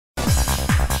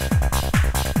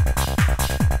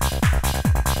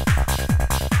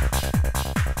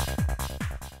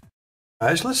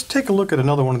Guys, let's take a look at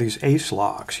another one of these ace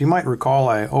locks. You might recall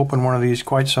I opened one of these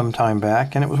quite some time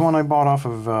back, and it was one I bought off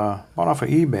of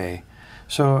eBay.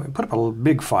 So it put up a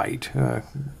big fight, a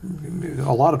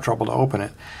lot of trouble to open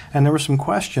it, and there was some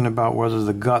question about whether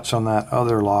the guts on that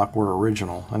other lock were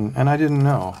original, and I didn't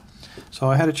know. So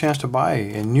I had a chance to buy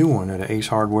a new one at Ace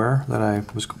Hardware that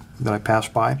I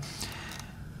passed by.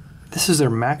 This is their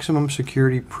maximum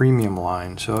security premium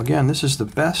line. So again, this is the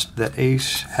best that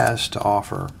Ace has to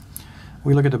offer.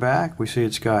 We look at the back, we see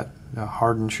it's got a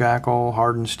hardened shackle,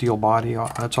 hardened steel body.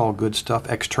 That's all good stuff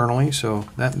externally, so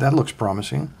that looks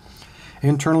promising.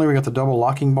 Internally, we got the double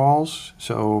locking balls,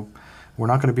 so we're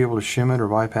not going to be able to shim it or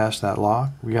bypass that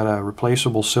lock. We got a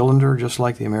replaceable cylinder, just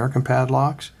like the American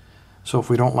padlocks. So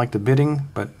if we don't like the bitting,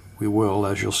 but we will,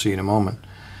 as you'll see in a moment,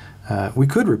 we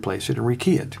could replace it and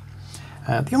rekey it.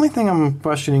 The only thing I'm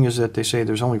questioning is that they say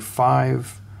there's only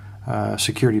 5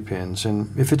 security pins,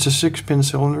 and if it's a 6-pin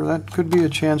cylinder, that could be a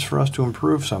chance for us to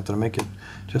improve something, to make it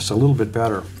just a little bit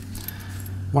better.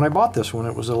 When I bought this one,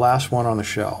 it was the last one on the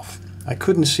shelf. I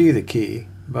couldn't see the key,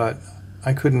 but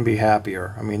I couldn't be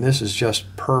happier. I mean, this is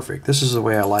just perfect. This is the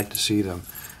way I like to see them.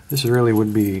 This really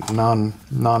would be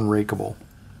non-rakeable.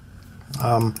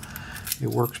 It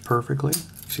works perfectly.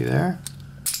 See there?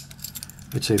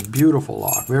 It's a beautiful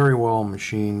lock, very well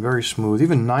machined, very smooth,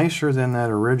 even nicer than that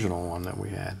original one that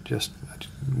we had. Just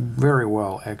very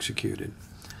well executed.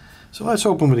 So let's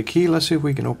open with a key. Let's see if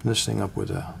we can open this thing up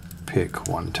with a pick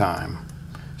one time.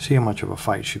 See how much of a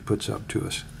fight she puts up to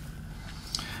us.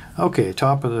 Okay,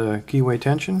 top of the keyway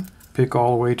tension, pick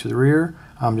all the way to the rear.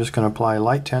 I'm just going to apply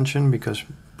light tension because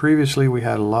previously we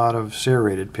had a lot of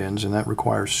serrated pins and that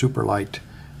requires super light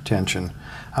tension.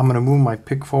 I'm going to move my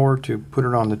pick forward to put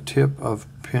it on the tip of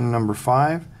pin number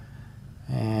 5,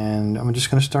 and I'm just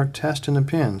going to start testing the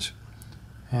pins.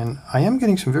 And I am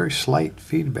getting some very slight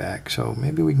feedback, so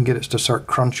maybe we can get it to start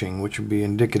crunching, which would be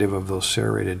indicative of those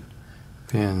serrated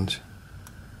pins.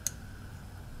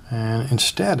 And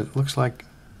instead it looks like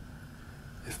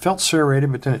it felt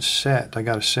serrated, but then it set. I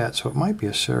got a set, so it might be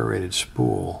a serrated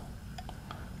spool.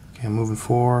 Okay, I'm moving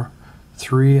 4,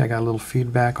 3. I got a little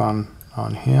feedback on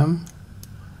him.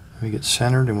 We get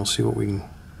centered and we'll see what we can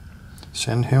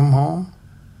send him home.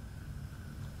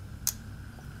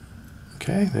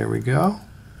 Okay, there we go.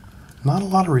 Not a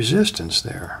lot of resistance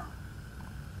there.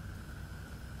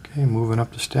 Okay, moving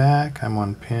up the stack. I'm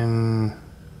on pin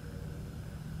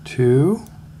 2.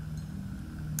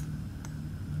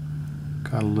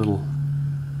 Got a little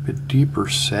bit deeper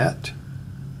set.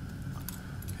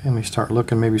 Okay, let me start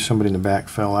looking. Maybe somebody in the back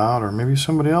fell out, or maybe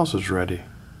somebody else is ready.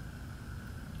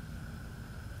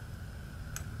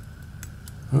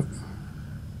 Oop.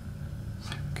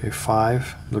 Okay,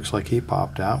 5. Looks like he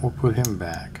popped out. We'll put him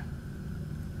back.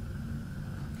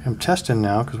 I'm testing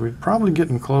now because we're probably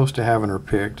getting close to having her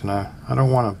picked, and I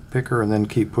don't want to pick her and then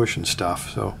keep pushing stuff.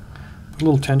 So put a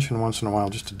little tension once in a while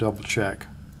just to double check.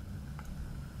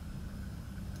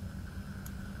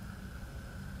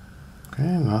 Okay,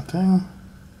 nothing.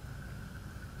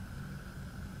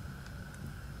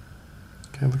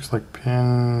 Okay, looks like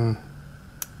pin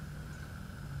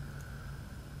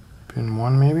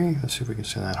 1 maybe. Let's see if we can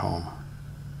send that home.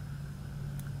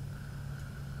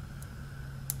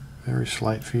 Very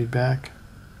slight feedback.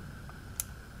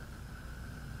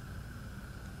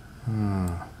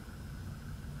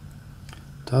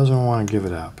 Doesn't want to give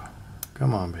it up.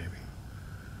 Come on, baby.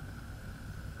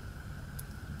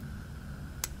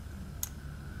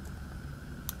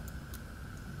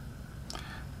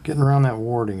 Getting around that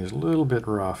warding is a little bit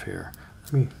rough here.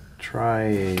 Let me try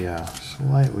a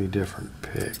slightly different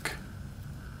pick.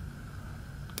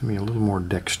 Give me a little more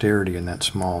dexterity in that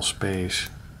small space.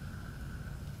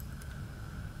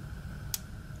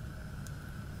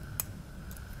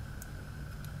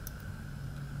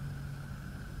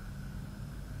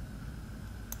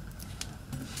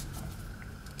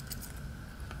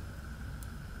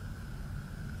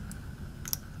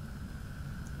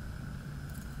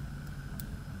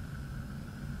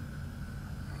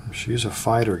 She's a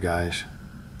fighter, guys.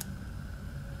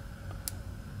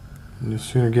 You'll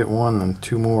sooner get one than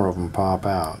 2 more of them pop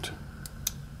out.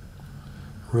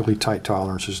 Really tight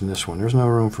tolerances in this one. There's no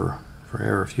room for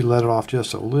error. If you let it off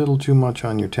just a little too much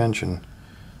on your tension,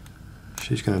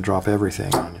 she's going to drop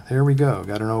everything on you. There we go.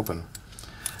 Got an open.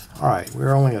 Alright,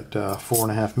 we're only at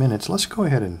 4.5 minutes. Let's go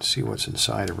ahead and see what's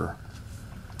inside of her.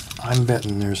 I'm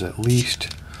betting there's at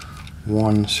least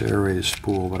 1 serrated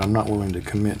spool, but I'm not willing to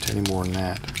commit to any more than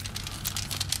that.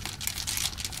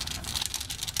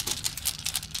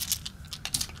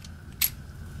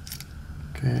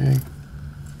 Okay.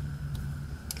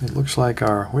 It looks like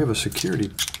we have a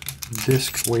security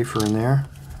disc wafer in there.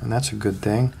 and that's a good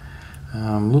thing.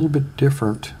 A little bit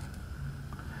different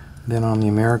than on the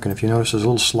American. If you notice, there's a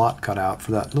little slot cut out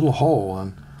for that little hole,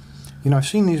 and you know, I've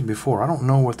seen these before. I don't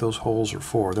know what those holes are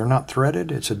for. They're not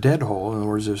threaded. It's a dead hole. In other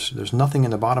words, there's nothing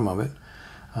in the bottom of it.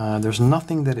 There's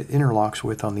nothing that it interlocks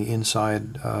with on the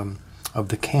inside of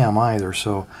the cam either.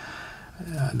 So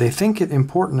they think it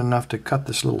important enough to cut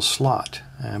this little slot.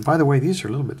 And by the way, these are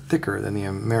a little bit thicker than the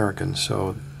Americans,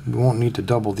 so we won't need to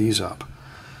double these up.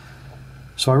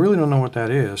 So I really don't know what that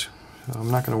is.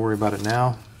 I'm not going to worry about it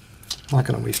now. I'm not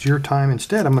going to waste your time.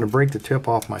 Instead, I'm going to break the tip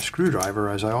off my screwdriver,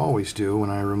 as I always do when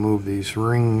I remove these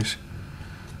rings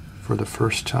for the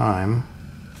first time.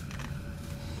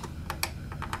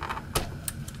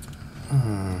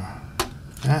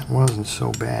 That wasn't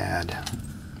so bad.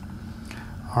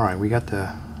 All right, we got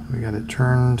it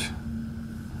turned.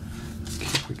 See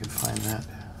if we can find that.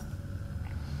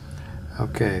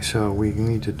 Okay, so we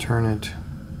need to turn it.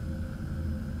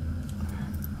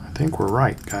 I think we're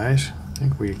right, guys. I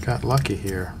think we got lucky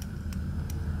here.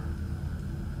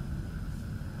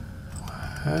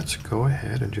 Let's go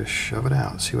ahead and just shove it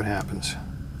out and see what happens.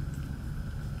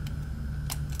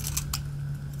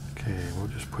 Okay, we'll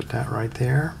just put that right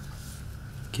there.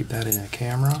 Keep that in the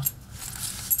camera.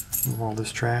 Move all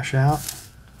this trash out.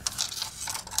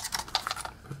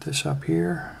 Put this up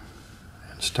here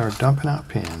and start dumping out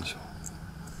pins.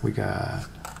 We got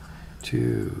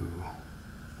 2,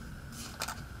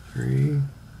 3,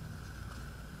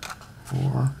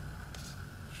 4,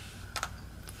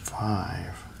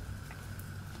 5.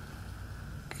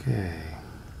 Okay.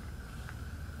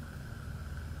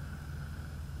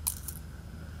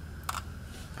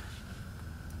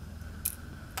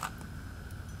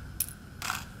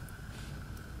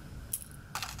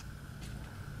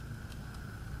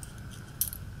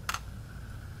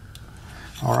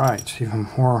 All right, it's even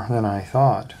more than I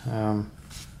thought. Let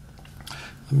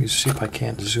me see if I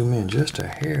can't zoom in just a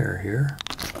hair here.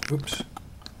 Oops. So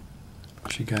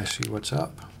you guys see what's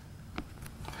up.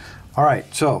 All right,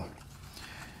 so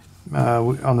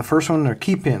on the first one, are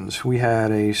key pins. We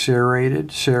had a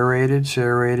serrated, serrated,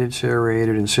 serrated,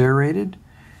 serrated, and serrated.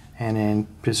 And in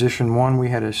position 1, we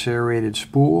had a serrated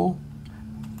spool.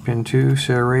 Pin 2,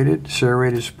 serrated,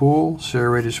 serrated spool,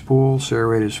 serrated spool,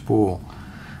 serrated spool.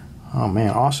 Oh man,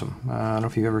 awesome. I don't know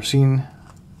if you've ever seen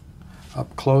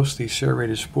up close these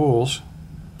serrated spools,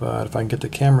 but if I can get the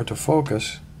camera to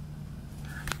focus,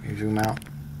 let me zoom out.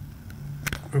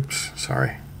 Oops,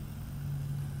 sorry.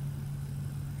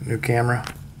 New camera,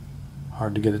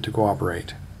 hard to get it to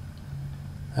cooperate.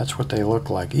 That's what they look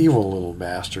like. Evil little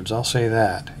bastards, I'll say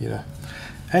that. You know.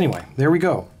 Anyway, there we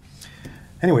go.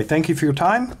 Anyway, thank you for your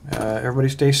time. Everybody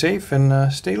stay safe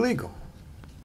and stay legal.